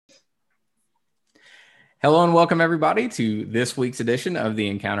Hello and welcome everybody to this week's edition of the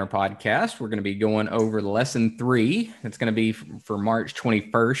Encounter Podcast. We're going to be going over lesson 3. It's going to be for March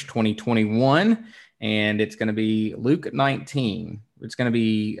 21st, 2021, and it's going to be Luke 19. It's going to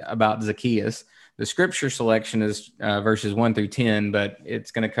be about Zacchaeus. The scripture selection is verses 1 through 10, but it's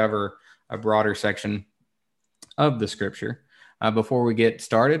going to cover a broader section of the scripture. Before we get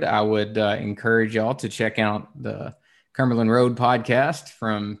started, I would encourage y'all to check out the Cumberland Road podcast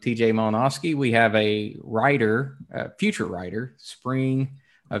from TJ Malinowski. We have a writer, future writer, spring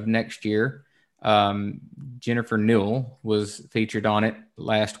of next year. Jennifer Newell was featured on it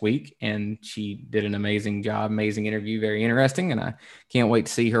last week, and she did an amazing job, amazing interview, very interesting, and I can't wait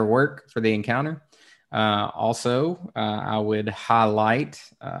to see her work for the encounter. Also, I would highlight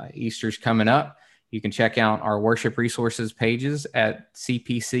Easter's coming up. You can check out our worship resources pages at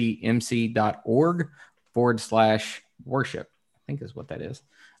cpcmc.org/worship, I think is what that is.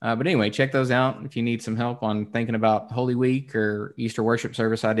 But anyway, check those out. If you need some help on thinking about Holy Week or Easter worship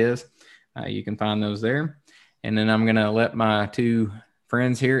service ideas, you can find those there. And then I'm going to let my two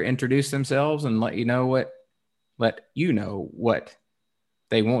friends here introduce themselves and let you know what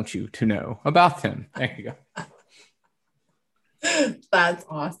they want you to know about them. There you go. That's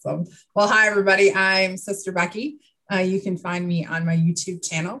awesome. Well, hi, everybody. I'm Sister Becky. You can find me on my YouTube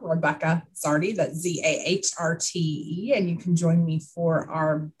channel, Rebecca Zarte, that's ZAHRTE, and you can join me for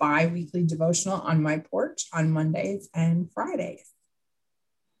our bi-weekly devotional on my porch on Mondays and Fridays.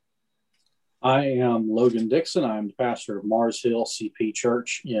 I am Logan Dixon. I'm the pastor of Mars Hill CP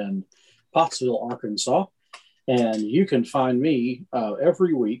Church in Pottsville, Arkansas, and you can find me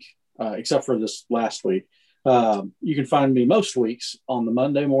every week, except for this last week. You can find me most weeks on the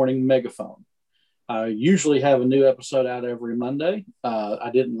Monday morning megaphone. I usually have a new episode out every Monday. I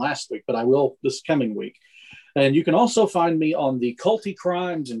didn't last week, but I will this coming week. And you can also find me on the Culty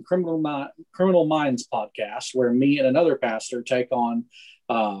Crimes and Criminal Minds podcast, where me and another pastor take on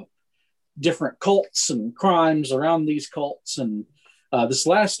different cults and crimes around these cults. And this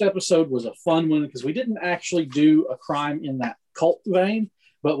last episode was a fun one because we didn't actually do a crime in that cult vein,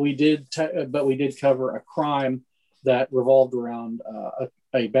 but we did cover a crime that revolved around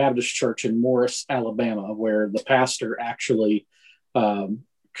a Baptist church in Morris, Alabama, where the pastor actually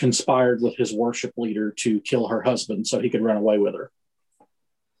conspired with his worship leader to kill her husband so he could run away with her.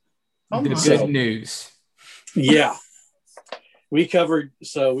 Oh, good news. Yeah. We covered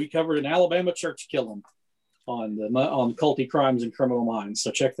an Alabama church killing on Culty Crimes and Criminal Minds.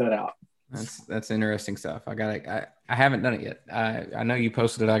 So check that out. That's interesting stuff. I haven't done it yet. I know you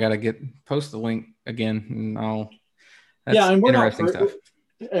posted it. I gotta post the link again. And we're interesting stuff.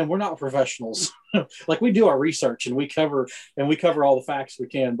 And we're not professionals. Like, we do our research and we cover all the facts we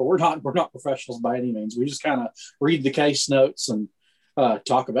can, but we're not professionals by any means. We just kind of read the case notes and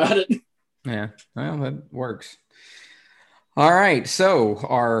talk about it. Yeah, well, that works. All right. So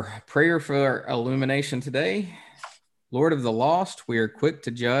our prayer for illumination today: Lord of the lost, we are quick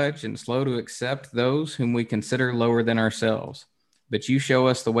to judge and slow to accept those whom we consider lower than ourselves. But you show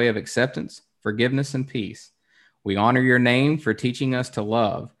us the way of acceptance, forgiveness, and peace. We honor your name for teaching us to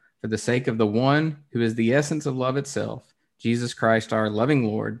love for the sake of the one who is the essence of love itself, Jesus Christ, our loving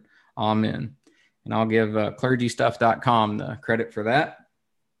Lord. Amen. And I'll give clergystuff.com the credit for that.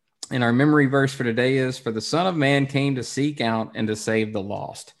 And our memory verse for today is, for the Son of Man came to seek out and to save the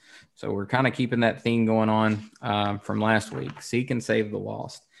lost. So we're kind of keeping that theme going on from last week. Seek and save the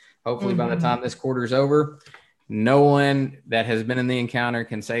lost. Hopefully by the time this quarter is over, no one that has been in the encounter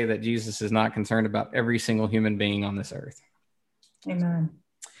can say that Jesus is not concerned about every single human being on this earth. Amen.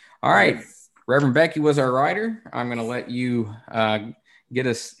 All right. Reverend Becky was our writer. I'm going to let you get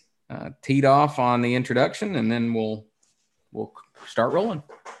us teed off on the introduction, and then we'll start rolling.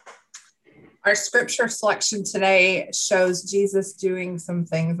 Our scripture selection today shows Jesus doing some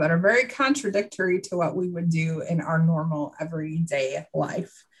things that are very contradictory to what we would do in our normal everyday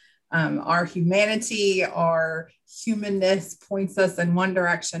life. Our humanity, our humanness points us in one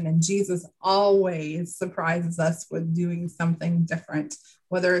direction, and Jesus always surprises us with doing something different,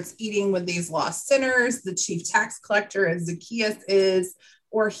 whether it's eating with these lost sinners, the chief tax collector as Zacchaeus is,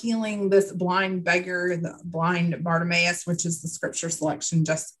 or healing this blind beggar, the blind Bartimaeus, which is the scripture selection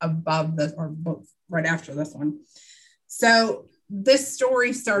just above this, or both right after this one. So this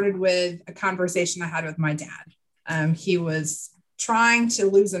story started with a conversation I had with my dad. He was trying to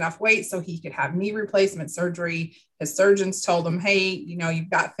lose enough weight so he could have knee replacement surgery. His surgeons told him, hey, you've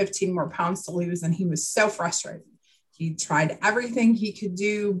got 15 more pounds to lose. And he was so frustrated. He tried everything he could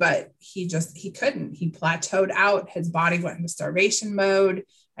do, but he couldn't. He plateaued out. His body went into starvation mode.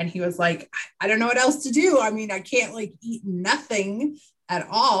 And he was like, I don't know what else to do. I mean, I can't eat nothing at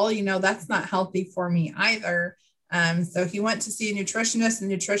all. That's not healthy for me either. So he went to see a nutritionist,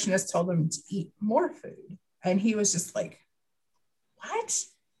 and the nutritionist told him to eat more food. And he was just like, what?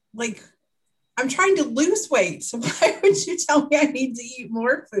 Like, I'm trying to lose weight. So why would you tell me I need to eat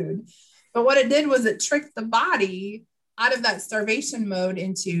more food? But what it did was it tricked the body out of that starvation mode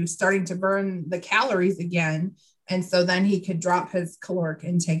into starting to burn the calories again. And so then he could drop his caloric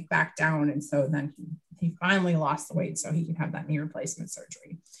intake back down. And so then he finally lost the weight so he could have that knee replacement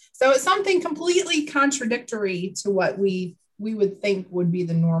surgery. So it's something completely contradictory to what we would think would be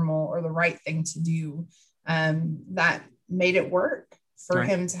the normal or the right thing to do, that made it work for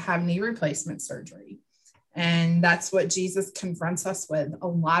him to have knee replacement surgery. And that's what Jesus confronts us with a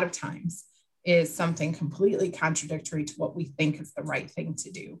lot of times, is something completely contradictory to what we think is the right thing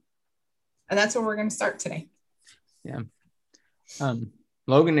to do. And that's where we're going to start today. Yeah.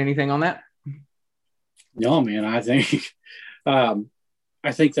 Logan, anything on that? No, man, I think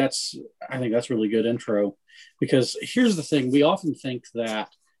that's really good intro, because here's the thing. We often think that,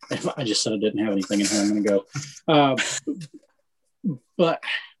 I just said I didn't have anything in here, I'm going to go. But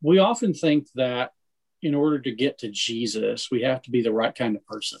we often think that in order to get to Jesus, we have to be the right kind of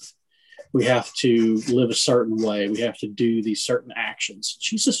person. We have to live a certain way. We have to do these certain actions.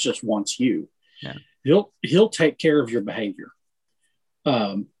 Jesus just wants you. Yeah. He'll take care of your behavior.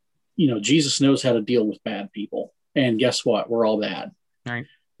 Jesus knows how to deal with bad people. And guess what? We're all bad. Right.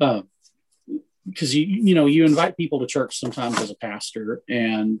 Because you invite people to church sometimes as a pastor,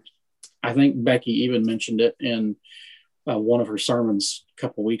 and I think Becky even mentioned it in one of her sermons a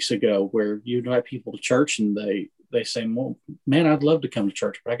couple of weeks ago, where you invite people to church and they say, well, man, I'd love to come to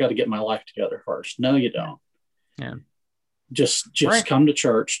church, but I got to get my life together first. No, you don't. Yeah. Just right. Come to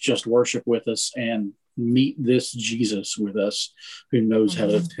church, just worship with us, and meet this Jesus with us, who knows how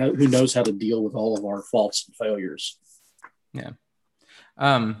to deal with all of our faults and failures. Yeah.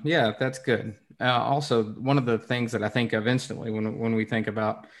 Yeah, that's good. Also, one of the things that I think of instantly when we think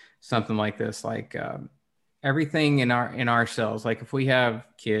about something like this, like everything in ourselves, like if we have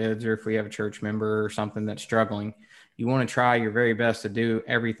kids or if we have a church member or something that's struggling, you want to try your very best to do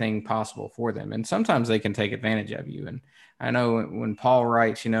everything possible for them. And sometimes they can take advantage of you. And I know when Paul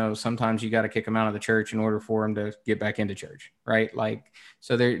writes, sometimes you got to kick them out of the church in order for them to get back into church, right? Like,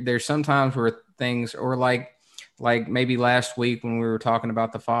 so there's sometimes where things, or like maybe last week when we were talking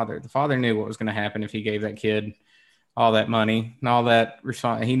about the father knew what was going to happen if he gave that kid all that money and all that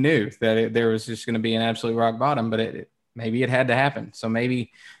response. He knew that there was just going to be an absolute rock bottom, but maybe it had to happen. So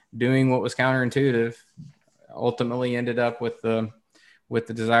maybe doing what was counterintuitive ultimately ended up with the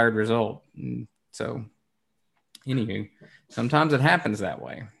desired result. And so anywho, sometimes it happens that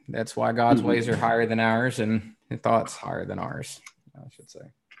way. That's why God's ways are higher than ours, and his thoughts higher than ours, I should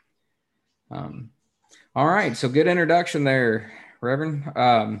say. All right. So good introduction there,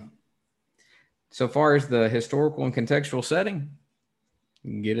 Reverend. So far as the historical and contextual setting,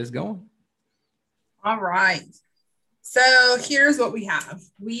 get us going. All right. So here's what we have.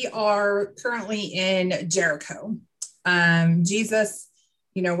 We are currently in Jericho. Jesus,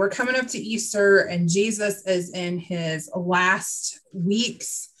 we're coming up to Easter, and Jesus is in his last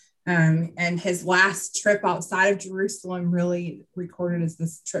weeks, and his last trip outside of Jerusalem really recorded as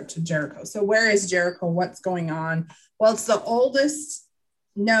this trip to Jericho. So where is Jericho? What's going on? Well, it's the oldest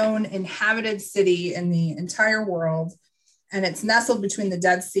known inhabited city in the entire world, and it's nestled between the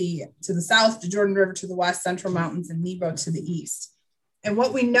Dead Sea to the south, the Jordan River to the west, Central Mountains, and Nebo to the east. And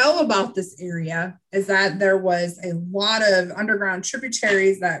what we know about this area is that there was a lot of underground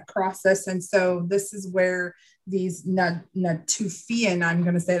tributaries that cross this. And so this is where these Natufian, I'm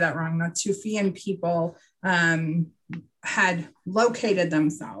going to say that wrong, Natufian people had located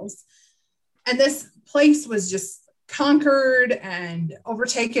themselves. And this place was just conquered and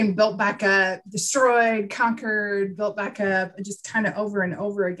overtaken, built back up, destroyed, conquered, built back up, and just kind of over and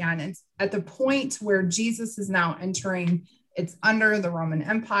over again. And at the point where Jesus is now entering, it's under the Roman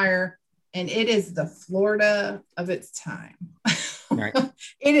Empire, and it is the Florida of its time. Right.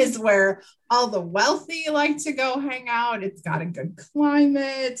 It is where all the wealthy like to go hang out. It's got a good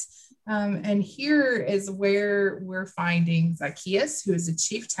climate. And here is where we're finding Zacchaeus, who is a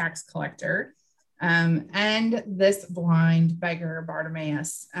chief tax collector, and this blind beggar,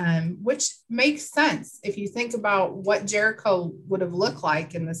 Bartimaeus, which makes sense. If you think about what Jericho would have looked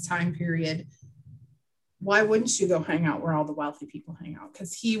like in this time period, why wouldn't you go hang out where all the wealthy people hang out?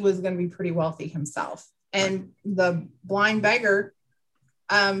 Because he was going to be pretty wealthy himself. And the blind beggar,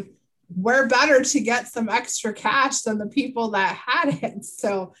 where better to get some extra cash than the people that had it.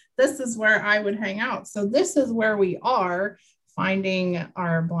 So this is where I would hang out. So this is where we are, finding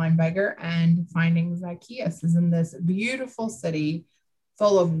our blind beggar and finding Zacchaeus is in this beautiful city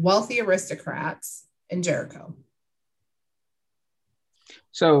full of wealthy aristocrats in Jericho.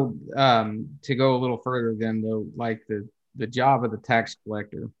 So to go a little further then, though, like the job of the tax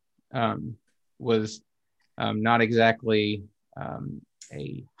collector was not exactly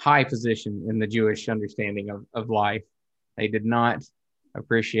a high position in the Jewish understanding of life. They did not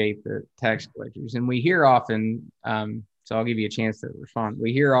appreciate the tax collectors. And we hear often, so I'll give you a chance to respond.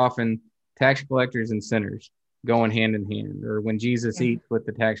 We hear often tax collectors and sinners going hand in hand, or when Jesus eats with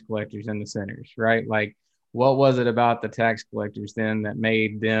the tax collectors and the sinners, right? Like, what was it about the tax collectors then that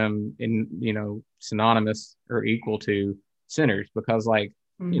made them synonymous or equal to sinners? Because I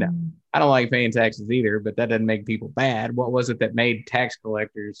don't like paying taxes either, but that doesn't make people bad. What was it that made tax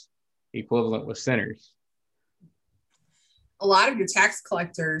collectors equivalent with sinners? A lot of your tax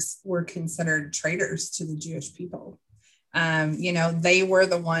collectors were considered traitors to the Jewish people. They were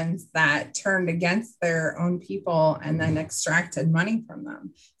the ones that turned against their own people and then extracted money from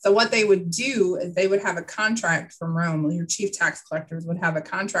them. So what they would do is they would have a contract from Rome. Your chief tax collectors would have a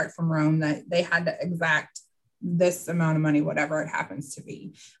contract from Rome that they had to exact this amount of money, whatever it happens to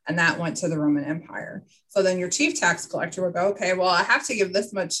be. And that went to the Roman Empire. So then your chief tax collector would go, okay, well, I have to give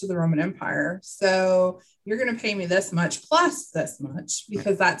this much to the Roman Empire. So you're going to pay me this much plus this much,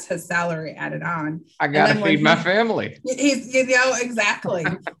 because that's his salary added on. I got to feed my family. Exactly.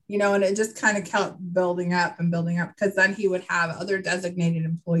 And it just kind of kept building up and building up, because then he would have other designated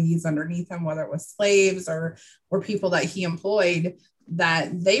employees underneath him, whether it was slaves or people that he employed, that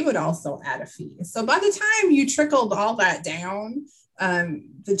they would also add a fee. So by the time you trickled all that down,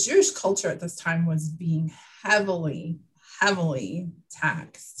 the Jewish culture at this time was being heavily, heavily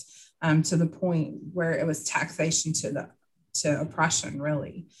taxed, to the point where it was taxation to oppression,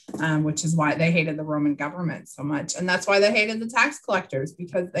 really, which is why they hated the Roman government so much. And that's why they hated the tax collectors,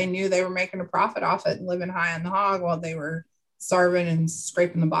 because they knew they were making a profit off it and living high on the hog while they were starving and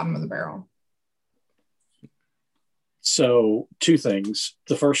scraping the bottom of the barrel. So 2 things.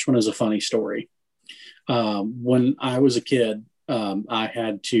 The first one is a funny story. When I was a kid, I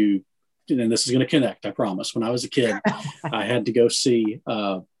had to, and this is going to connect, I promise. When I was a kid, I had to go see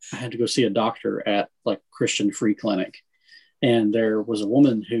a doctor at Christian free clinic. And there was a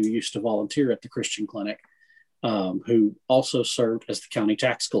woman who used to volunteer at the Christian clinic, who also served as the county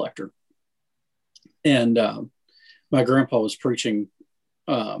tax collector. And my grandpa was preaching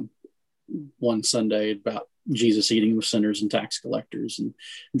one Sunday about Jesus eating with sinners and tax collectors. And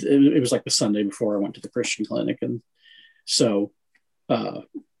it was like the Sunday before I went to the Christian clinic. And so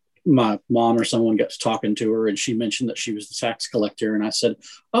my mom or someone got to talking to her, and she mentioned that she was the tax collector. And I said,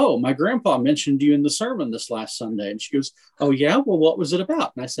 "Oh, my grandpa mentioned you in the sermon this last Sunday." And she goes, "Oh yeah? Well, what was it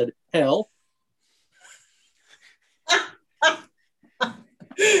about?" And I said, "Hell."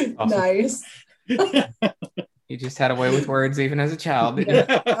 Nice. You just had a way with words even as a child, didn't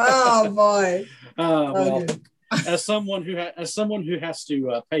you? Oh boy. Well, as someone who has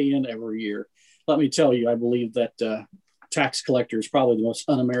to pay in every year, let me tell you, I believe that tax collector is probably the most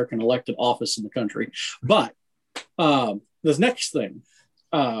un-American elected office in the country. But the next thing,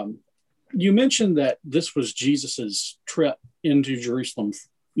 you mentioned that this was Jesus's trip into Jerusalem,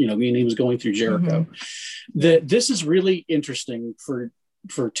 and he was going through Jericho. Mm-hmm. That this is really interesting for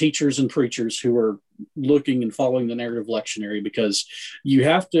teachers and preachers who are looking and following the narrative lectionary, because you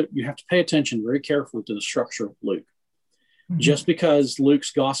have to pay attention very carefully to the structure of Luke. Mm-hmm. Just because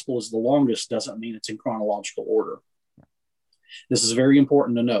Luke's gospel is the longest doesn't mean it's in chronological order. This is very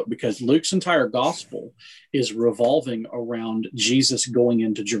important to note, because Luke's entire gospel is revolving around Jesus going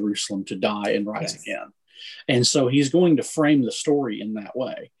into Jerusalem to die and rise again. And so he's going to frame the story in that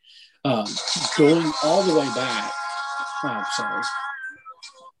way. Going all the way back. Oh, sorry.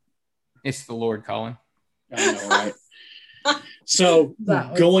 It's the Lord calling. I know, right? So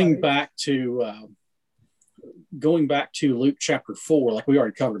going back to Luke chapter 4, like we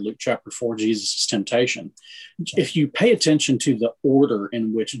already covered Luke chapter 4, Jesus' temptation. If you pay attention to the order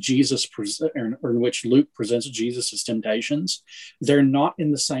in which in which Luke presents Jesus' temptations, they're not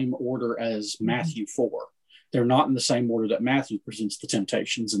in the same order as Matthew 4. They're not in the same order that Matthew presents the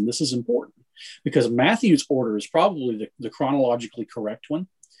temptations. And this is important because Matthew's order is probably the chronologically correct one.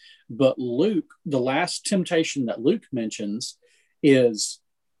 But Luke, the last temptation that Luke mentions is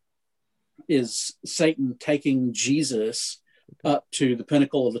Satan taking Jesus up to the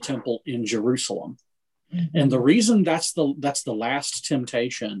pinnacle of the temple in Jerusalem. Mm-hmm. And the reason that's the last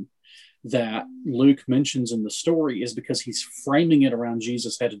temptation that Luke mentions in the story is because he's framing it around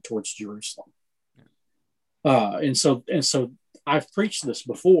Jesus headed towards Jerusalem. And so I've preached this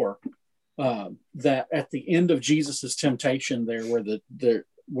before, that at the end of Jesus's temptation there, where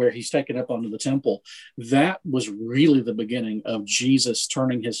where he's taken up onto the temple, that was really the beginning of Jesus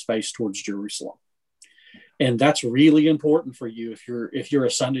turning his face towards Jerusalem. And that's really important for you if you're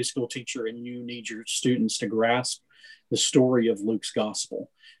a Sunday school teacher and you need your students to grasp the story of Luke's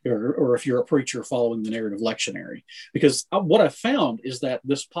gospel, or if you're a preacher following the narrative lectionary. Because what I found is that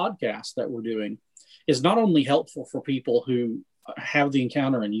this podcast that we're doing is not only helpful for people who have the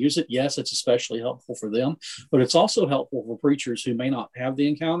encounter and use it. Yes, it's especially helpful for them, but it's also helpful for preachers who may not have the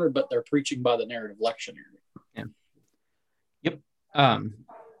encounter, but they're preaching by the narrative lectionary. Yeah. Yep.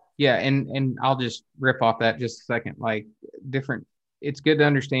 Yeah. And I'll just rip off that just a second. Like it's good to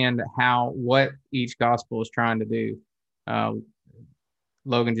understand what each gospel is trying to do.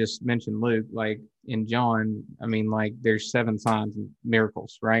 Logan just mentioned Luke, like in John, I mean, like there's 7 signs and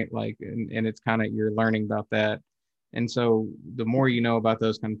miracles, right? Like, and it's kind of, you're learning about that. And so the more you know about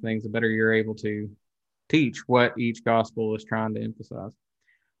those kind of things, the better you're able to teach what each gospel is trying to emphasize.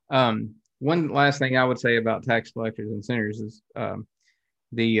 One last thing I would say about tax collectors and sinners is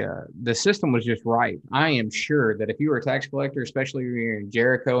the system was just right. I am sure that if you were a tax collector, especially if you're in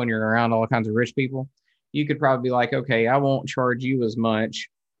Jericho and you're around all kinds of rich people, you could probably be like, okay, I won't charge you as much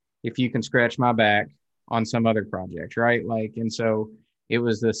if you can scratch my back on some other project, right? Like, and so it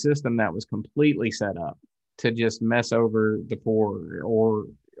was the system that was completely set up to just mess over the poor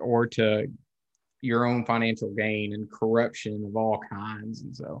or to your own financial gain and corruption of all kinds.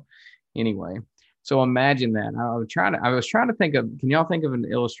 And so anyway, so imagine that. I was trying to think of, can y'all think of an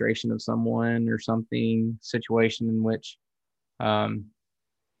illustration of someone or something, situation in which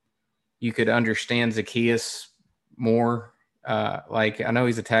you could understand Zacchaeus more? Like, I know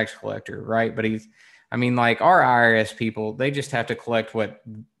he's a tax collector, right? But like our IRS people, they just have to collect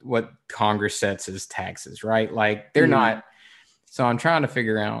what Congress sets as taxes, right? Like they're not. So I'm trying to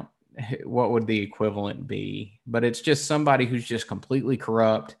figure out what would the equivalent be, but it's just somebody who's just completely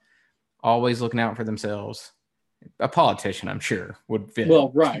corrupt, always looking out for themselves. A politician, I'm sure, would fit.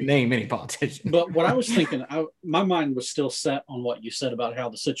 Well, right. Name any politician. But what I was thinking, my mind was still set on what you said about how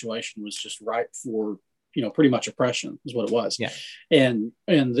the situation was just ripe for, pretty much oppression is what it was. Yeah. And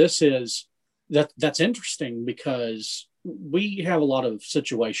this is that's interesting because we have a lot of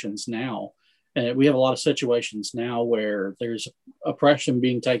situations now. And we have a lot of situations now where there's oppression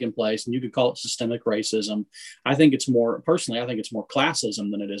being taken place, and you could call it systemic racism. I think it's more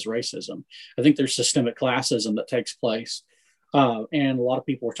classism than it is racism. I think there's systemic classism that takes place, and a lot of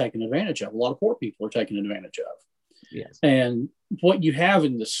people are taken advantage of. A lot of poor people are taken advantage of. Yes. And what you have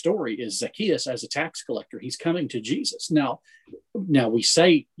in this story is Zacchaeus as a tax collector. He's coming to Jesus. Now we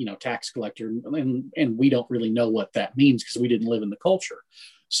say, tax collector, and we don't really know what that means because we didn't live in the culture.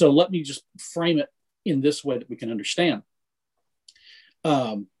 So let me just frame it in this way that we can understand.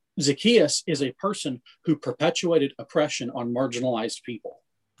 Zacchaeus is a person who perpetuated oppression on marginalized people.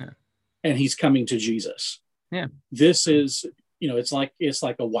 Yeah. And he's coming to Jesus. Yeah. This is, it's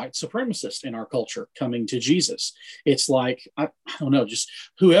like a white supremacist in our culture coming to Jesus. It's like, I don't know, just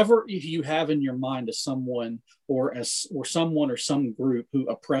whoever you have in your mind as someone or someone or some group who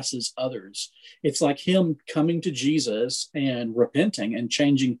oppresses others, it's like him coming to Jesus and repenting and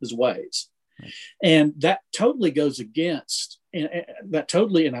changing his ways. Right. And that totally goes against, and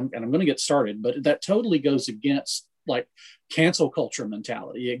I'm going to get started, but that totally goes against like cancel culture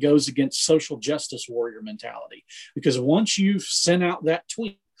mentality. It goes against social justice warrior mentality, because once you've sent out that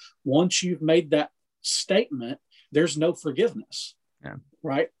tweet, once you've made that statement, there's no forgiveness. Yeah.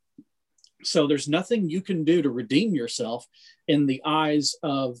 Right. So there's nothing you can do to redeem yourself in the eyes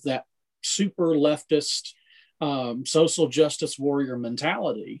of that super leftist social justice warrior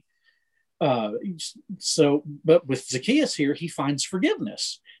mentality. But with Zacchaeus here, he finds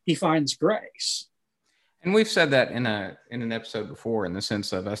forgiveness. He finds grace. And we've said that in an episode before, in the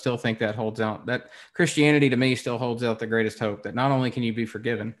sense of, I still think that holds out, that Christianity to me still holds out the greatest hope, that not only can you be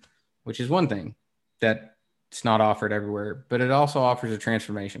forgiven, which is one thing that it's not offered everywhere, but it also offers a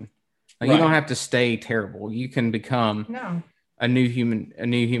transformation. Like, right. You don't have to stay terrible. You can become a new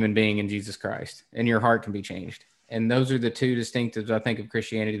human being in Jesus Christ, and your heart can be changed. And those are the two distinctives, I think, of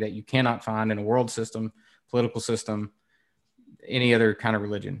Christianity that you cannot find in a world system, political system, any other kind of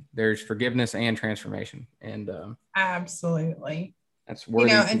religion. There's forgiveness and transformation. And absolutely. That's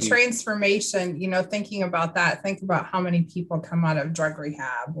worthy. And transformation, thinking about that, think about how many people come out of drug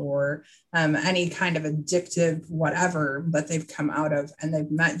rehab or any kind of addictive whatever that they've come out of, and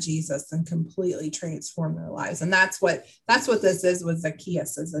they've met Jesus and completely transformed their lives. And that's what this is with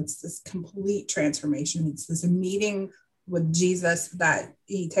Zacchaeus. It's this complete transformation. It's this meeting with Jesus that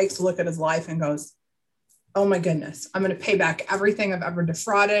he takes a look at his life and goes, oh my goodness, I'm going to pay back everything I've ever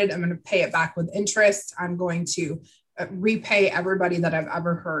defrauded. I'm going to pay it back with interest. I'm going to repay everybody that I've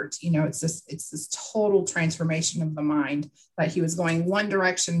ever hurt. It's this total transformation of the mind, that he was going one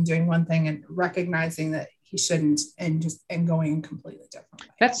direction, doing one thing, and recognizing that he shouldn't, and going a completely different way.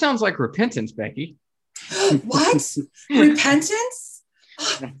 That sounds like repentance, Becky. What? Repentance?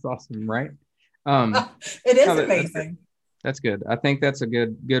 That's awesome, right? It is amazing. That's good. I think that's a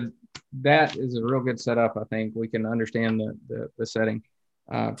good. That is a real good setup. I think we can understand the setting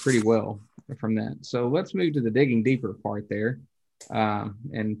pretty well from that. So let's move to the digging deeper part there,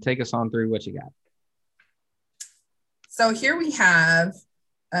 and take us on through what you got. So here we have,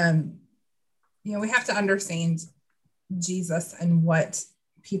 we have to understand Jesus and what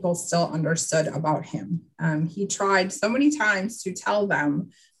people still understood about him. He tried so many times to tell them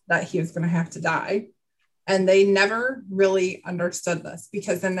that he was going to have to die, and they never really understood this,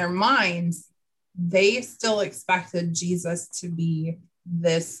 because in their minds, they still expected Jesus to be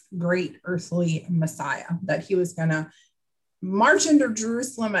this great earthly Messiah, that he was going to march into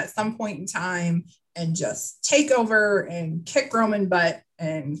Jerusalem at some point in time and just take over and kick Roman butt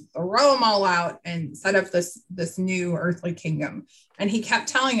and throw them all out and set up this new earthly kingdom. And he kept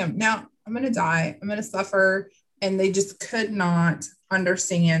telling them, now I'm going to die, I'm going to suffer. And they just could not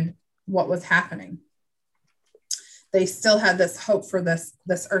understand what was happening. They still had this hope for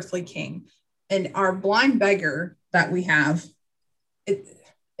this earthly king. And our blind beggar that we have,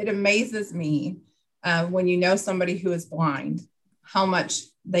 it amazes me when you know somebody who is blind, how much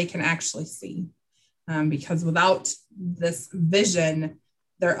they can actually see. Because without this vision,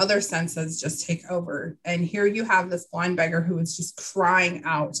 their other senses just take over. And here you have this blind beggar who is just crying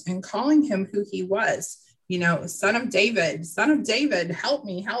out and calling him who he was, son of David, help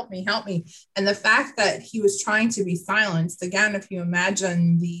me, help me, help me. And the fact that he was trying to be silenced, again, if you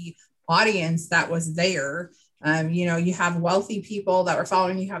imagine the audience that was there, you have wealthy people that were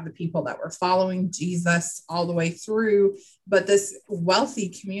following, you have the people that were following Jesus all the way through, but this wealthy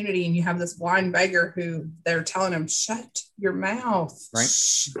community, and you have this blind beggar who they're telling him, shut your mouth, right?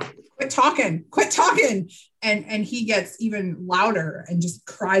 Shh, quit talking. And he gets even louder and just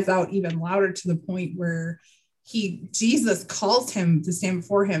cries out even louder, to the point where Jesus calls him to stand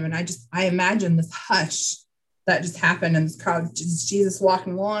before him. And I imagine this hush that just happened in this crowd, just Jesus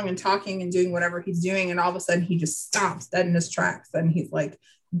walking along and talking and doing whatever he's doing. And all of a sudden he just stops dead in his tracks. And he's like,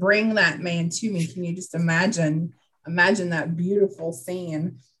 bring that man to me. Can you just imagine that beautiful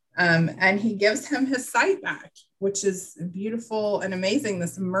scene? And he gives him his sight back, which is beautiful and amazing.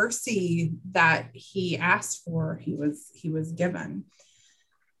 This mercy that he asked for, he was given.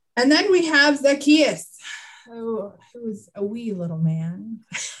 And then we have Zacchaeus, who was a wee little man.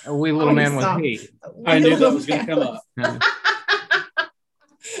 A wee little man was he. I knew that was going to come up.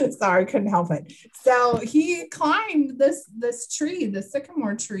 Sorry, couldn't help it. So he climbed this tree, the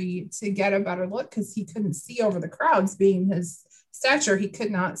sycamore tree, to get a better look, because he couldn't see over the crowds. Being his stature, he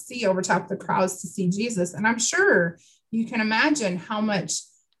could not see over top of the crowds to see Jesus. And I'm sure you can imagine how much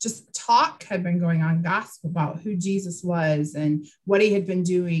just talk had been going on, gossip about who Jesus was and what he had been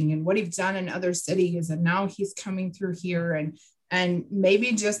doing and what he'd done in other cities. And now he's coming through here, and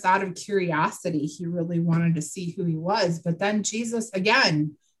maybe just out of curiosity, he really wanted to see who he was. But then Jesus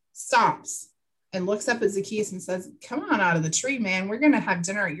again stops and looks up at Zacchaeus and says, come on out of the tree, man. We're going to have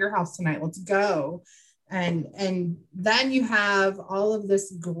dinner at your house tonight. Let's go. And then you have all of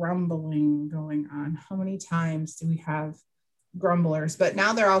this grumbling going on. How many times do we have grumblers? But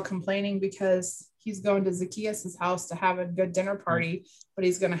now they're all complaining because he's going to Zacchaeus' house to have a good dinner party, but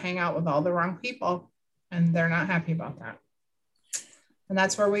he's going to hang out with all the wrong people, and they're not happy about that. And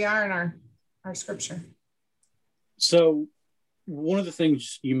that's where we are in our scripture. So one of the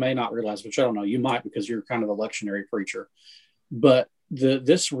things you may not realize, which I don't know, you might, because you're kind of a lectionary preacher, but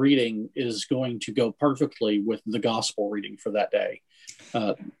this reading is going to go perfectly with the gospel reading for that day.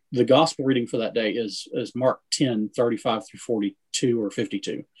 The gospel reading for that day is Mark 10, 35 through 42 or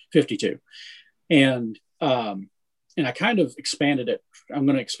 52. And I kind of expanded it. I'm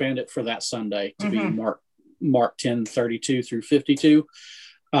going to expand it for that Sunday to be Mark 10, 32 through 52.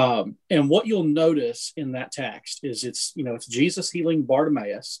 And what you'll notice in that text is it's Jesus healing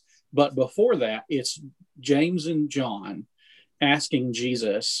Bartimaeus, but before that, it's James and John asking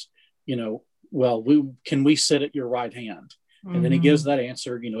Jesus, can we sit at your right hand? And then he gives that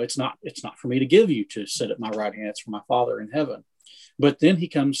answer, it's not for me to give you to sit at my right hand, it's for my Father in heaven. But then he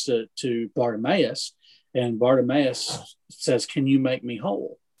comes to Bartimaeus, and Bartimaeus says, can you make me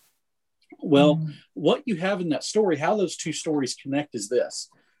whole? Well, what you have in that story, how those two stories connect is this.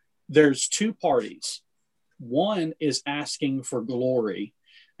 There's two parties. One is asking for glory,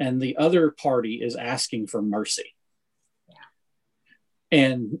 and the other party is asking for mercy.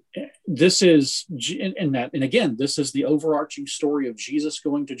 And this is, and again, this is the overarching story of Jesus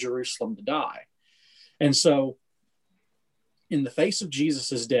going to Jerusalem to die. And so, in the face of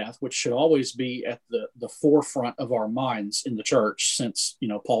Jesus's death, which should always be at the forefront of our minds in the church, since,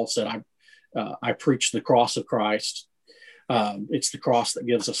 Paul said, I preach the cross of Christ. It's the cross that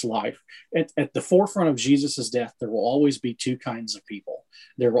gives us life. At the forefront of Jesus's death, there will always be two kinds of people.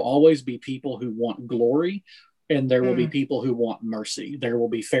 There will always be people who want glory, and there will be people who want mercy. There will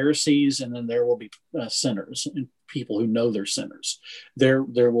be Pharisees, and then there will be sinners and people who know they're sinners. There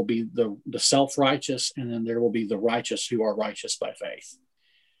will be the self-righteous, and then there will be the righteous who are righteous by faith.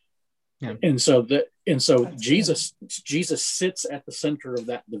 Yeah. And so Jesus sits at the center of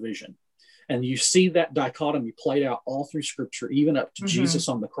that division. And you see that dichotomy played out all through Scripture, even up to Jesus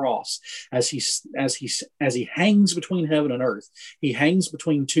on the cross, as he hangs between heaven and earth. He hangs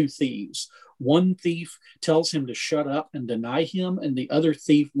between two thieves. One thief tells him to shut up and deny him, and the other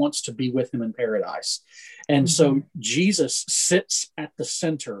thief wants to be with him in paradise. And so Jesus sits at the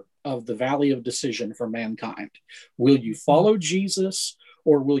center of the valley of decision for mankind. Will you follow Jesus,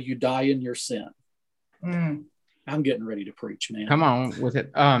 or will you die in your sin? I'm getting ready to preach, man. Come on with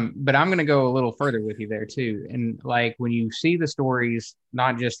it. But I'm going to go a little further with you there too. And like when you see the stories,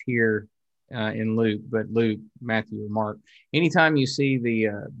 not just here in Luke, but Luke, Matthew, and Mark, anytime you see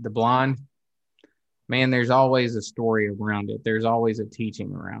the blind, man, there's always a story around it. There's always a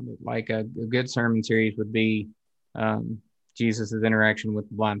teaching around it. Like a good sermon series would be Jesus's interaction with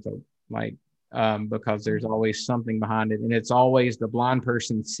the blind folk, because there's always something behind it. And it's always the blind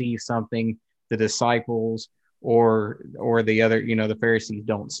person sees something the disciples or the other, the Pharisees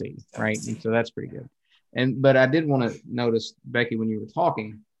don't see, right? And so that's pretty good. But I did want to notice, Becky, when you were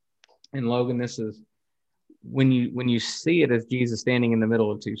talking, and Logan, this is when you see it as Jesus standing in the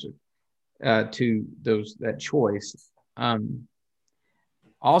middle of that choice.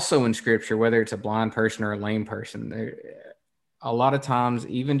 Also in Scripture, whether it's a blind person or a lame person, a lot of times,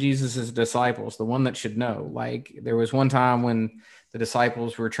 even Jesus's disciples, the one that should know, like there was one time when the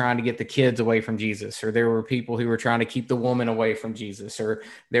disciples were trying to get the kids away from Jesus, or there were people who were trying to keep the woman away from Jesus, or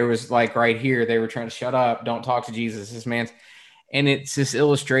there was like right here, they were trying to shut up, don't talk to Jesus, this man's. And it's this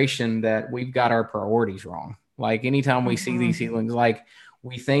illustration that we've got our priorities wrong. Like anytime we see these healings, like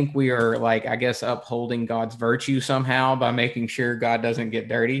we think we are like, I guess, upholding God's virtue somehow by making sure God doesn't get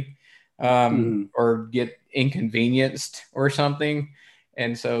dirty or get inconvenienced or something.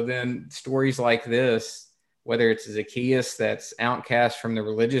 And so then stories like this, whether it's Zacchaeus that's outcast from the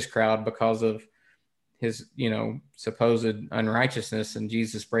religious crowd because of his, supposed unrighteousness, and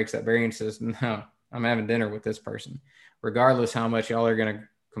Jesus breaks that barrier and says, no, I'm having dinner with this person, regardless how much y'all are going to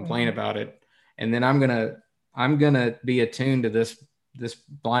complain about it. And then I'm going to be attuned to this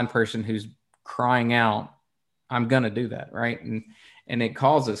blind person who's crying out. I'm going to do that. Right. And it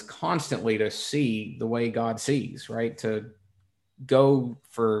calls us constantly to see the way God sees, right? To go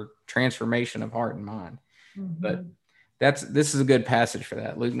for transformation of heart and mind. But this is a good passage for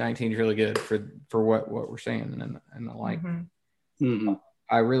that. Luke 19 is really good for what we're saying, and I like.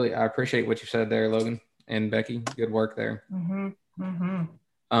 I appreciate what you said there, Logan and Becky. Good work there.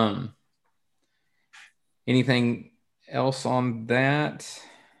 Anything else on that?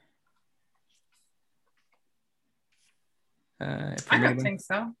 I don't think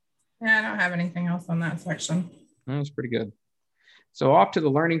so. Yeah, I don't have anything else on that section. That's pretty good. So off to the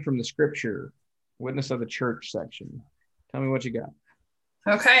learning from the Scripture, witness of the church section. Tell me what you got.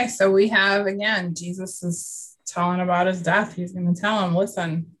 Okay, so we have, again, Jesus is telling about his death. He's going to tell him,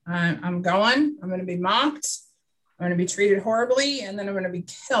 listen, I'm going to be mocked, I'm going to be treated horribly, and then I'm going to be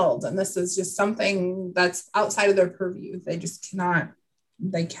killed. And this is just something that's outside of their purview. They just cannot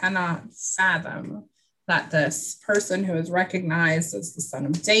fathom that this person who is recognized as the son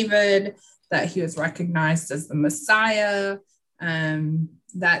of David, that he was recognized as the Messiah,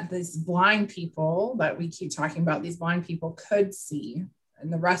 that these blind people that we keep talking about, these blind people could see,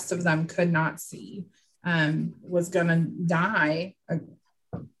 and the rest of them could not see, was going to die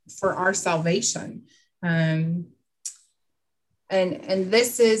for our salvation. And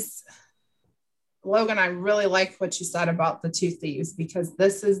this is, Logan, I really like what you said about the two thieves, because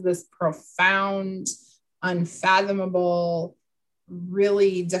this is this profound, unfathomable,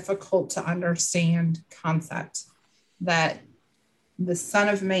 really difficult to understand concept that the Son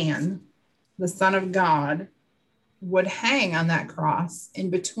of Man, the Son of God, would hang on that cross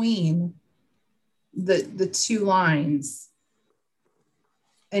in between the two lines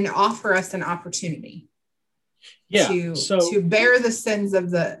and offer us an opportunity to bear the sins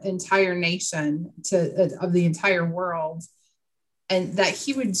of the entire nation, of the entire world, and that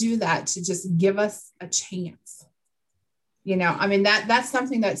he would do that to just give us a chance. I mean, that's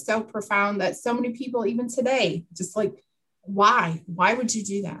something that's so profound that so many people, even today, just like, why would you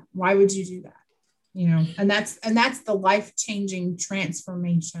do that? Why would you do that? And that's the life-changing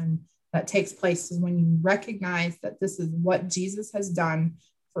transformation that takes place, is when you recognize that this is what Jesus has done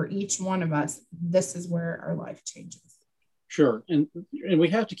for each one of us. This is where our life changes. Sure. And we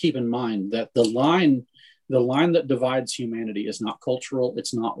have to keep in mind that the line that divides humanity is not cultural.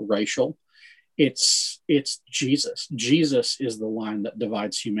 It's not racial. It's Jesus. Jesus is the line that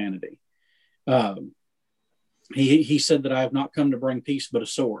divides humanity. He said that I have not come to bring peace, but a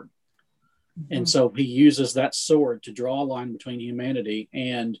sword. Mm-hmm. And so he uses that sword to draw a line between humanity,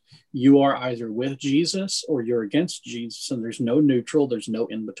 and you are either with Jesus or you're against Jesus, and there's no neutral, there's no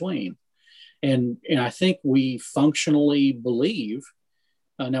in between. And I think we functionally believe,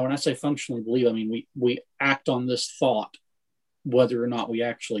 now when I say functionally believe, I mean we act on this thought, whether or not we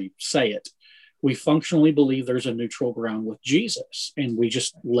actually say it. We functionally believe there's a neutral ground with Jesus, and we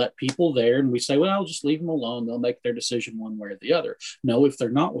just let people there, and we say, well, I'll just leave them alone. They'll make their decision one way or the other. No, if they're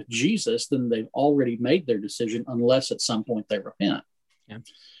not with Jesus, then they've already made their decision, unless at some point they repent. Yeah.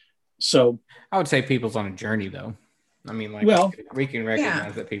 So I would say people's on a journey, though. I mean, like, well, we can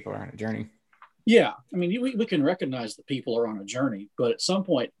recognize that people are on a journey. Yeah. I mean, we can recognize that people are on a journey, but at some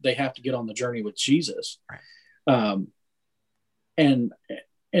point they have to get on the journey with Jesus. Right.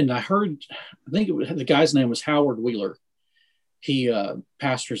 And I heard, I think the guy's name was Howard Wheeler. He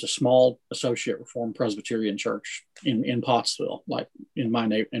pastors a small Associate Reformed Presbyterian church in Pottsville, like in my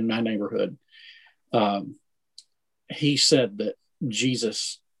neighborhood. He said that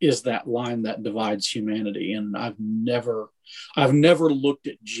Jesus is that line that divides humanity, and I've never looked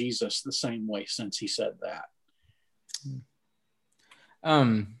at Jesus the same way since he said that.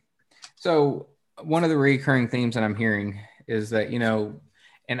 So one of the recurring themes that I'm hearing is that,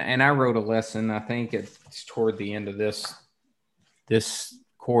 and I wrote a lesson, I think it's toward the end of this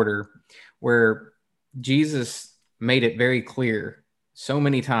quarter, where Jesus made it very clear so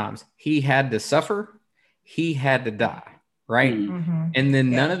many times he had to suffer, he had to die, right? Mm-hmm. And then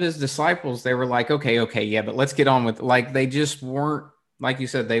none of his disciples, they were like, okay, yeah, but let's get on with, like, they just weren't, like you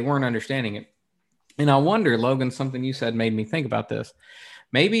said, they weren't understanding it. And I wonder, Logan, something you said made me think about this.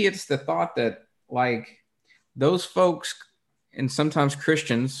 Maybe it's the thought that, like, those folks, and sometimes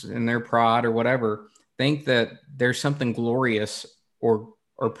Christians in their pride or whatever, think that there's something glorious or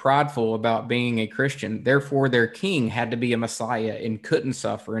prideful about being a Christian. Therefore, their king had to be a Messiah and couldn't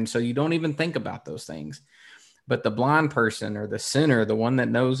suffer. And so you don't even think about those things. But the blind person or the sinner, the one that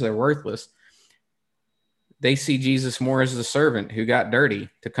knows they're worthless, they see Jesus more as the servant who got dirty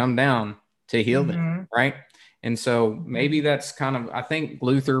to come down to heal them, right? And so maybe that's kind of, I think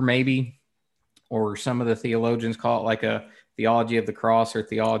Luther maybe, or some of the theologians call it like a theology of the cross or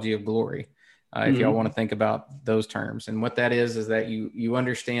theology of glory, if y'all want to think about those terms. And what that is that you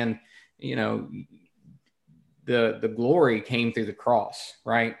understand, the glory came through the cross,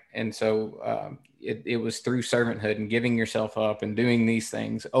 right? And so it was through servanthood and giving yourself up and doing these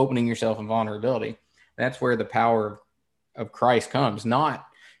things, opening yourself in vulnerability. That's where the power of Christ comes, not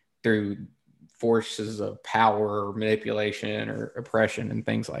through forces of power or manipulation or oppression and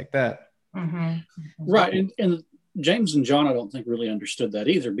things like that. Mm-hmm. Right. And James and John, I don't think really understood that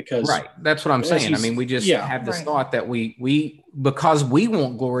either, because right. That's what I'm saying. I mean, we just have this thought that we because we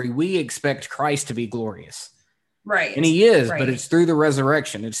want glory, we expect Christ to be glorious. Right. And he is, but it's through the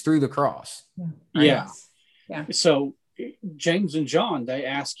resurrection. It's through the cross. Yeah. So James and John, they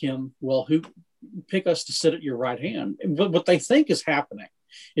ask him, well, who pick us to sit at your right hand? But what they think is happening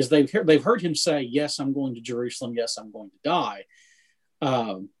is they've heard him say, yes, I'm going to Jerusalem. Yes, I'm going to die.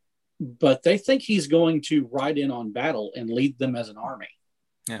 But they think he's going to ride in on battle and lead them as an army.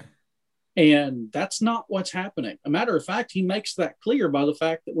 Yeah. And that's not what's happening. A matter of fact, he makes that clear by the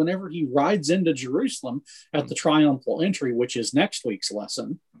fact that whenever he rides into Jerusalem at the triumphal entry, which is next week's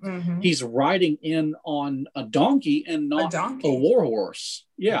lesson, he's riding in on a donkey and not a war horse.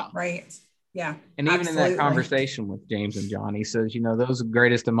 Yeah. Right. Yeah. And even in that conversation with James and John, he says, those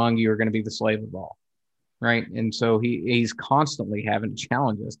greatest among you are going to be the slave of all. Right. And so he's constantly having to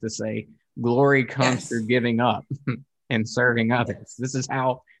challenge us to say glory comes through giving up and serving others. This is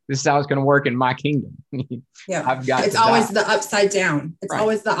how it's going to work in my kingdom. It's always the upside down. It's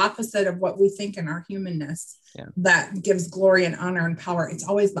always the opposite of what we think in our humanness that gives glory and honor and power. It's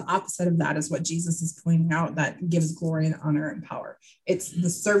always the opposite of that, is what Jesus is pointing out, that gives glory and honor and power. It's the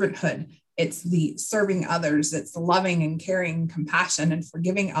servanthood. It's the serving others. It's the loving and caring, compassion, and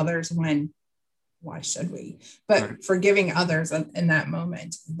forgiving others when, why should we? But forgiving others in that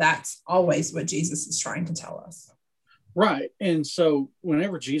moment. That's always what Jesus is trying to tell us. Right. And so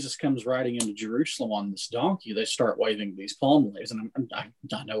whenever Jesus comes riding into Jerusalem on this donkey, they start waving these palm leaves. And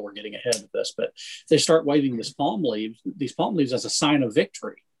I know we're getting ahead of this, but they start waving these palm leaves as a sign of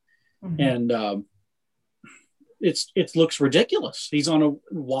victory. Mm-hmm. And it looks ridiculous. He's on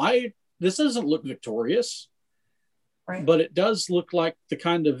why this doesn't look victorious, right? But it does look like the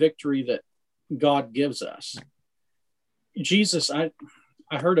kind of victory that God gives us. Jesus, I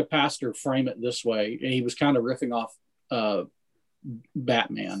heard a pastor frame it this way, and he was kind of riffing off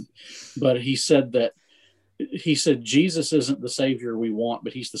Batman, but he said Jesus isn't the savior we want,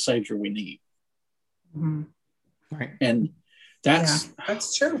 but he's the savior we need. Mm-hmm. Right. And that's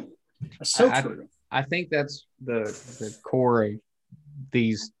true. That's so true. I think that's the core of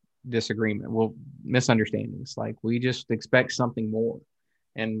these misunderstandings. Like, we just expect something more,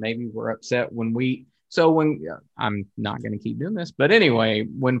 and maybe we're upset I'm not going to keep doing this, but anyway,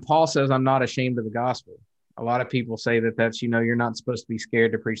 when Paul says, I'm not ashamed of the gospel, a lot of people say that's, you're not supposed to be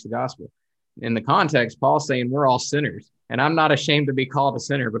scared to preach the gospel. In the context, Paul's saying we're all sinners, and I'm not ashamed to be called a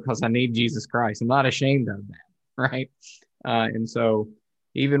sinner because I need Jesus Christ. I'm not ashamed of that. Right. And so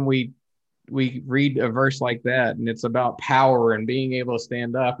even we read a verse like that, and it's about power and being able to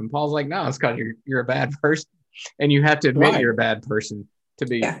stand up. And Paul's like, no, it's because you're a bad person, and you have to admit you're a bad person to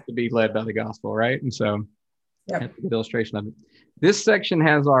be led by the gospel. Right. And so that's a good illustration of it. This section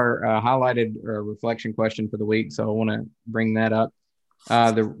has our highlighted reflection question for the week. So I want to bring that up.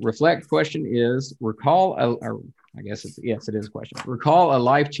 The reflect question is it is a question. Recall a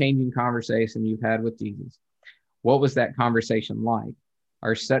life-changing conversation you've had with Jesus. What was that conversation like?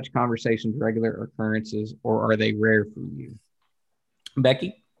 Are such conversations regular occurrences, or are they rare for you?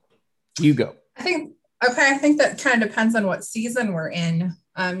 Becky, you go. I think that kind of depends on what season we're in.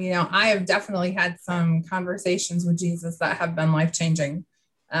 I have definitely had some conversations with Jesus that have been life-changing.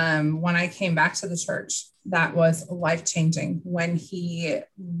 When I came back to the church, that was life-changing, when he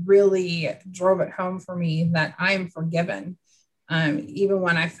really drove it home for me that I'm forgiven. Even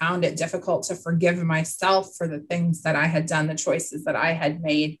when I found it difficult to forgive myself for the things that I had done, the choices that I had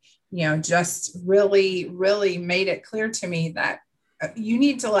made, just really, really made it clear to me that you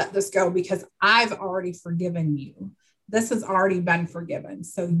need to let this go, because I've already forgiven you. This has already been forgiven.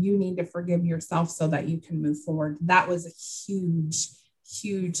 So you need to forgive yourself so that you can move forward. That was a huge,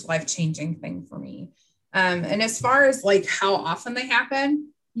 huge life-changing thing for me. And as far as like how often they happen,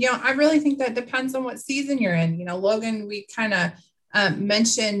 I really think that depends on what season you're in. Logan, we kind of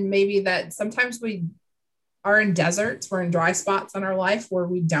mentioned maybe that sometimes we are in deserts, we're in dry spots in our life where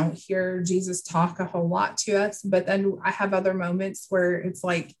we don't hear Jesus talk a whole lot to us. But then I have other moments where it's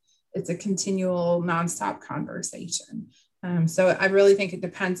like, it's a continual nonstop conversation. So I really think it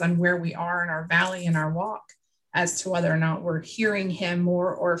depends on where we are in our valley and our walk as to whether or not we're hearing him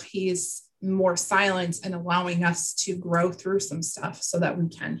more, or if he's more silent and allowing us to grow through some stuff so that we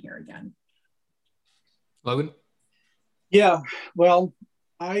can hear again. Logan? Yeah, well,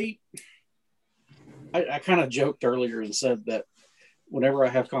 I kind of joked earlier and said that whenever I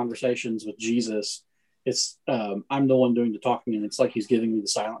have conversations with Jesus, it's I'm the one doing the talking, and it's like he's giving me the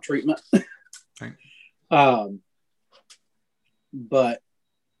silent treatment. Right. But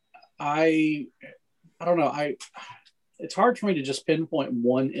I don't know. It's hard for me to just pinpoint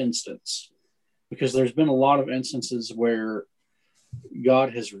one instance, because there's been a lot of instances where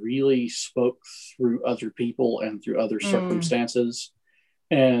God has really spoke through other people and through other circumstances.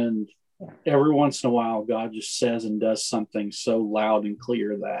 And every once in a while, God just says and does something so loud and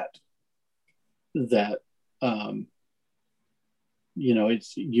clear that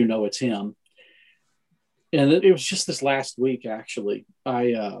it's him. And it was just this last week, actually.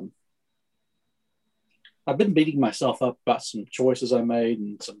 I've been beating myself up about some choices I made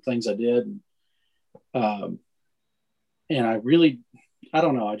and some things I did. And I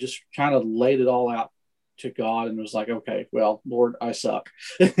don't know, I just kind of laid it all out to God and was like, okay, well, Lord, I suck.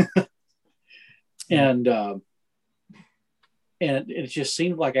 And it just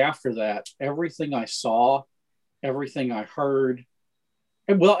seemed like after that, everything I saw, everything I heard,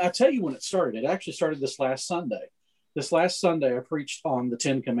 and well, I'll tell you when it started. It actually started this last Sunday. This last Sunday, I preached on the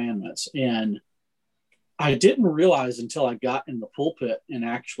 10 Commandments, and I didn't realize until I got in the pulpit and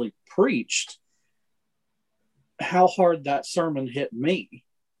actually preached how hard that sermon hit me.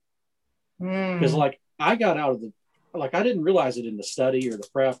 Because I got out of I didn't realize it in the study or the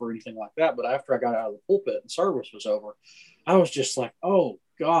prep or anything like that. But after I got out of the pulpit and service was over, I was just like, oh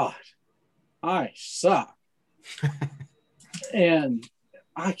God, I suck. And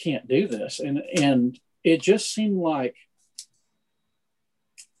I can't do this. And it just seemed like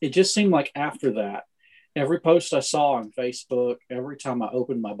after that, every post I saw on Facebook, every time I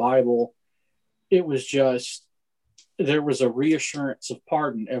opened my Bible, it was just there was a reassurance of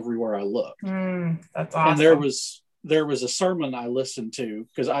pardon everywhere I looked. That's awesome. And there was a sermon I listened to,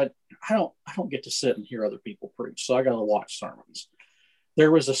 because I don't get to sit and hear other people preach, so I got to watch sermons.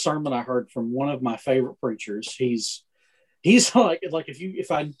 There was a sermon I heard from one of my favorite preachers. He's like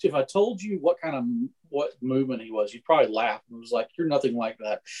if I told you what movement he was, you'd probably laugh. It was like, you're nothing like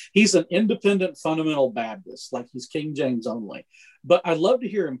that. He's an independent fundamental Baptist, like he's King James only. But I love to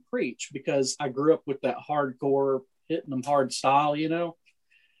hear him preach because I grew up with that hardcore hitting them hard style, you know.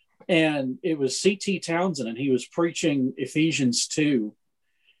 And it was C.T. Townsend, and he was preaching Ephesians 2.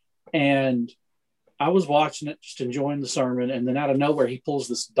 And I was watching it, just enjoying the sermon. And then out of nowhere, he pulls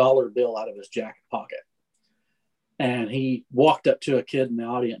this dollar bill out of his jacket pocket. And he walked up to a kid in the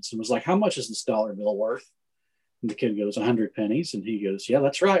audience and was like, "How much is this dollar bill worth?" And the kid goes, 100 pennies. And he goes, "Yeah,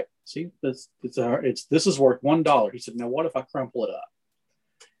 that's right. See, this is worth $1." He said, "Now, what if I crumple it up?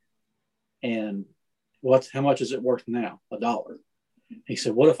 And how much is it worth now? $1. He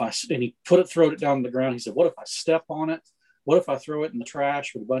said, "What if and he throw it down on the ground. He said, "What if I step on it? What if I throw it in the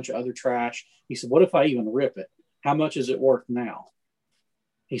trash with a bunch of other trash?" He said, "What if I even rip it? How much is it worth now?"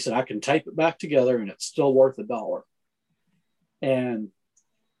 He said, "I can tape it back together and it's still worth $1." And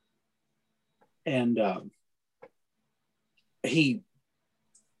he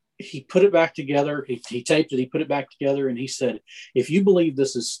put it back together. He taped it. He put it back together, and he said, "If you believe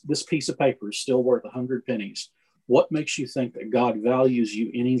this piece of paper is still worth 100 pennies, what makes you think that God values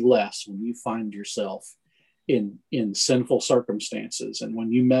you any less when you find yourself in sinful circumstances, and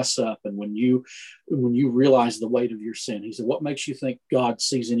when you mess up, and when you realize the weight of your sin?" He said, "What makes you think God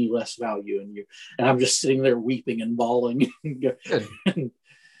sees any less value in you?" And I'm just sitting there weeping and bawling.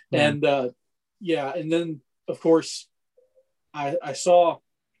 And then of course I saw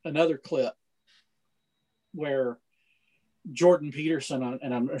another clip where Jordan Peterson,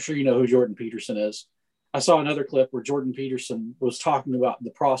 and I'm sure you know who Jordan Peterson is. I saw another clip where Jordan Peterson was talking about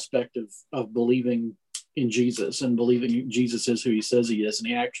the prospect of believing in Jesus and believing Jesus is who he says he is. And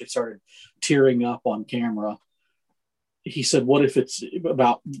he actually started tearing up on camera. He said, what if it's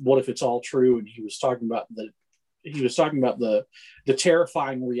all true? And he was talking about the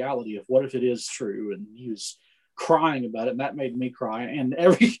terrifying reality of what if it is true. And he was crying about it. And that made me cry.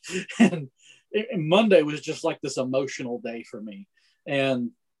 And Monday was just like this emotional day for me.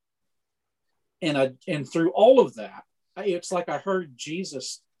 And through all of that, it's like I heard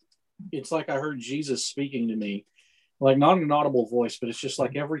Jesus speaking to me, like not in an audible voice, but it's just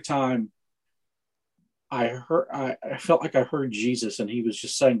like every time I felt like I heard Jesus, and he was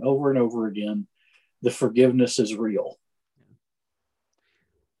just saying over and over again, the forgiveness is real.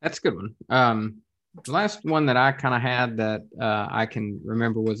 That's a good one. The last one that I kind of had that I can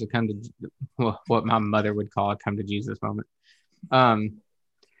remember was what my mother would call a come to Jesus moment.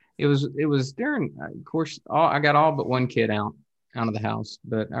 It was during, of course, I got all but one kid out of the house,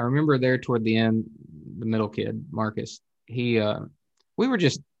 but I remember there toward the end, the middle kid, Marcus, it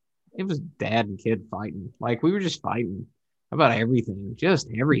was dad and kid fighting. Like, we were just fighting about everything, just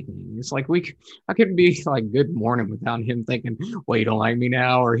everything. It's like I couldn't be like good morning without him thinking, well, you don't like me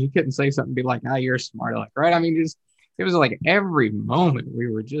now, or he couldn't say something and be like, you're smart, like, right? I mean, it was like every moment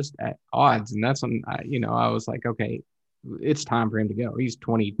we were just at odds. And that's when I was like, okay, it's time for him to go. He's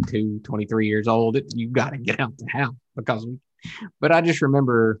 22, 23 years old. You got to get out the house but I just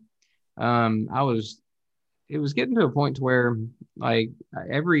remember it was getting to a point to where, like,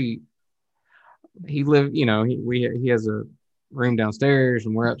 he lived, he has a room downstairs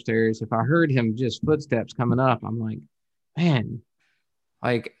and we're upstairs. If I heard him just footsteps coming up, I'm like, man,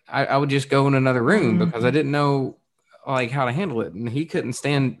 like I would just go in another room because I didn't know like how to handle it. And he couldn't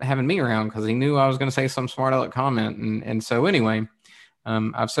stand having me around because he knew I was going to say some smart aleck comment. And so anyway,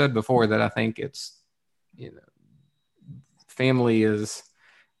 I've said before that I think it's, family is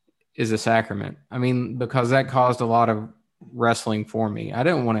a sacrament. I mean, because that caused a lot of wrestling for me. I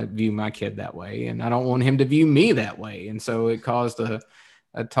didn't want to view my kid that way, and I don't want him to view me that way. And so it caused a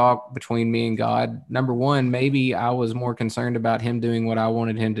talk between me and God. Number one, maybe I was more concerned about him doing what I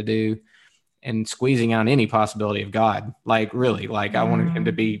wanted him to do and squeezing out any possibility of God. Like, really, like I wanted him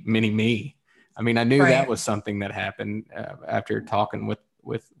to be mini me. I mean, I knew that was something that happened after talking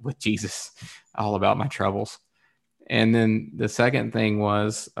with Jesus all about my troubles. And then the second thing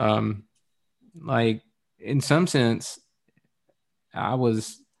was, like, in some sense, I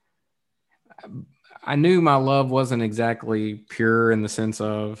knew my love wasn't exactly pure in the sense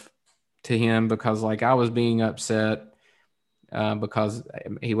of to him, because like I was being upset because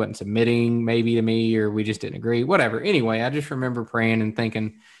he wasn't submitting maybe to me, or we just didn't agree, whatever. Anyway, I just remember praying and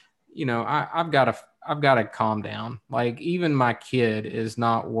thinking, I've got to calm down. Like, even my kid is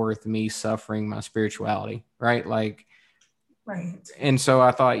not worth me suffering my spirituality, right? Like, Right. and so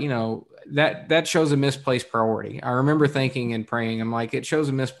I thought, that shows a misplaced priority. I remember thinking and praying, I'm like, it shows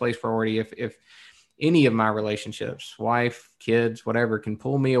a misplaced priority if any of my relationships, wife, kids, whatever, can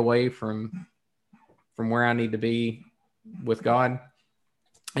pull me away from where I need to be with God.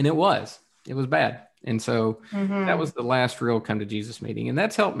 And it was bad. And so that was the last real come to Jesus meeting. And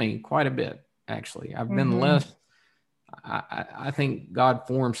that's helped me quite a bit, actually. I've been less, I think God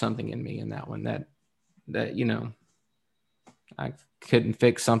formed something in me in that one that, I couldn't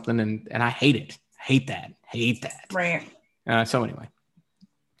fix something and I hate that. Right. So anyway,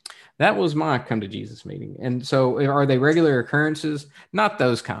 that was my come to Jesus meeting. And so are they regular occurrences? Not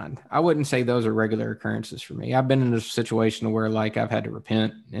those kind. I wouldn't say those are regular occurrences for me. I've been in a situation where like I've had to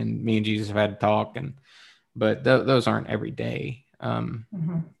repent and me and Jesus have had to talk, but those aren't every day.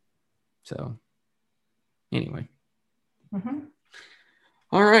 So anyway.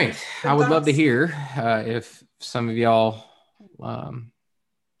 All right. I would love to hear if some of y'all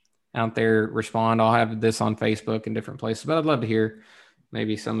out there respond. I'll have this on Facebook and different places, but I'd love to hear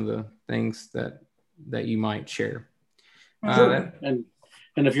maybe some of the things that you might share. Sure. And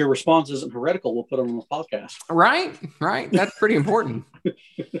if your response isn't heretical, we'll put them on the podcast. Right. That's pretty important.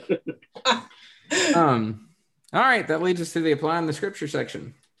 All right. That leads us to the applying the scripture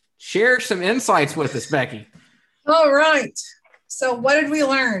section. Share some insights with us, Becky. All right. So what did we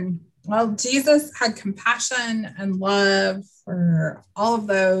learn? Well, Jesus had compassion and love for all of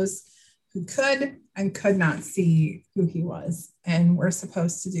those who could and could not see who he was. And we're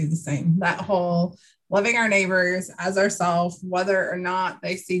supposed to do the same. That whole loving our neighbors as ourselves, whether or not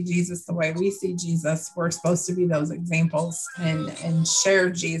they see Jesus the way we see Jesus, we're supposed to be those examples and share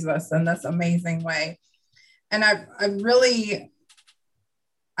Jesus in this amazing way. And I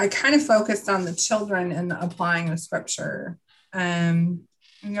kind of focused on the children and applying the scripture,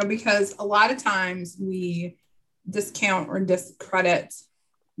 because a lot of times we discount or discredit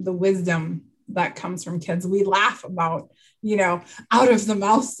the wisdom that comes from kids. We laugh about, out of the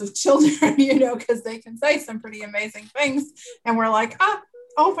mouths of children, because they can say some pretty amazing things. And we're like,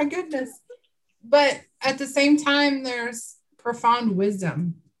 oh my goodness. But at the same time, there's profound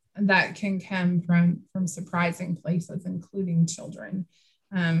wisdom that can come from surprising places, including children.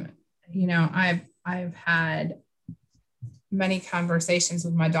 I've had many conversations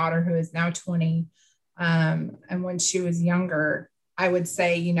with my daughter, who is now 20. And when she was younger, I would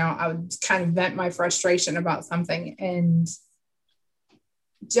say, I would kind of vent my frustration about something, and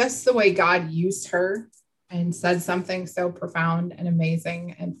just the way God used her and said something so profound and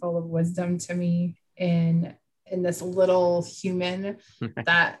amazing and full of wisdom to me in this little human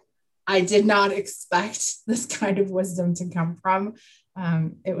that I did not expect this kind of wisdom to come from.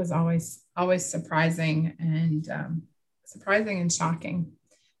 It was always surprising and shocking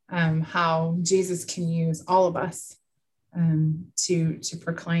how Jesus can use all of us to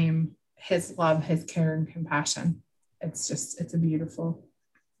proclaim his love, his care and compassion. It's a beautiful,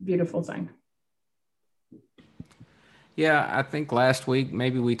 beautiful thing. Yeah, I think last week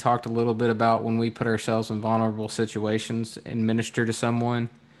maybe we talked a little bit about when we put ourselves in vulnerable situations and minister to someone.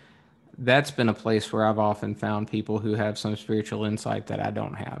 That's been a place where I've often found people who have some spiritual insight that I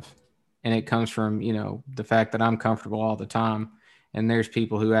don't have. And it comes from, the fact that I'm comfortable all the time. And there's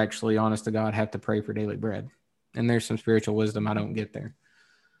people who actually, honest to God, have to pray for daily bread. And there's some spiritual wisdom I don't get there.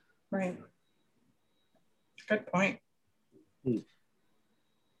 Right. Good point.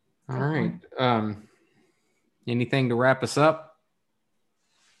 All right. Anything to wrap us up?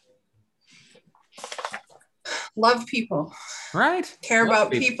 Love people. Right. Care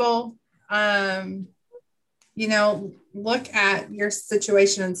about people. Look at your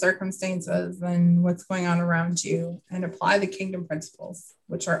situation and circumstances and what's going on around you, and apply the kingdom principles,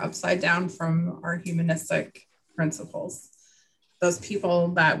 which are upside down from our humanistic principles. Those people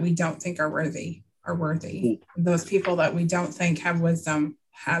that we don't think are worthy are worthy. Those people that we don't think have wisdom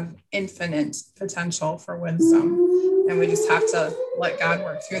have infinite potential for wisdom. And we just have to let God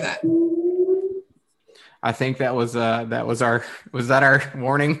work through that. I think was that our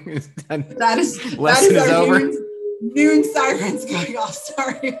warning? That is lesson is over. Noon sirens going off.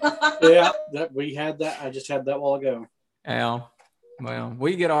 Sorry. Yeah, we had that. I just had that a while ago. Well,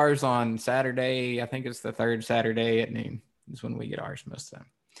 we get ours on Saturday. I think it's the third Saturday at noon is when we get ours most of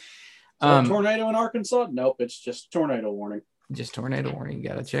the time. Tornado in Arkansas? Nope, it's just tornado warning. Just tornado warning. You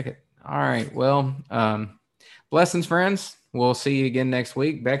got to check it. All right. Well, blessings, friends. We'll see you again next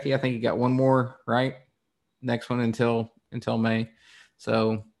week. Becky, I think you got one more, right? Next one until May.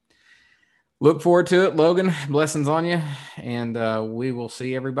 So Look forward to it, Logan. Blessings on you. And we will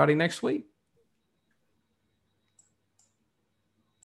see everybody next week.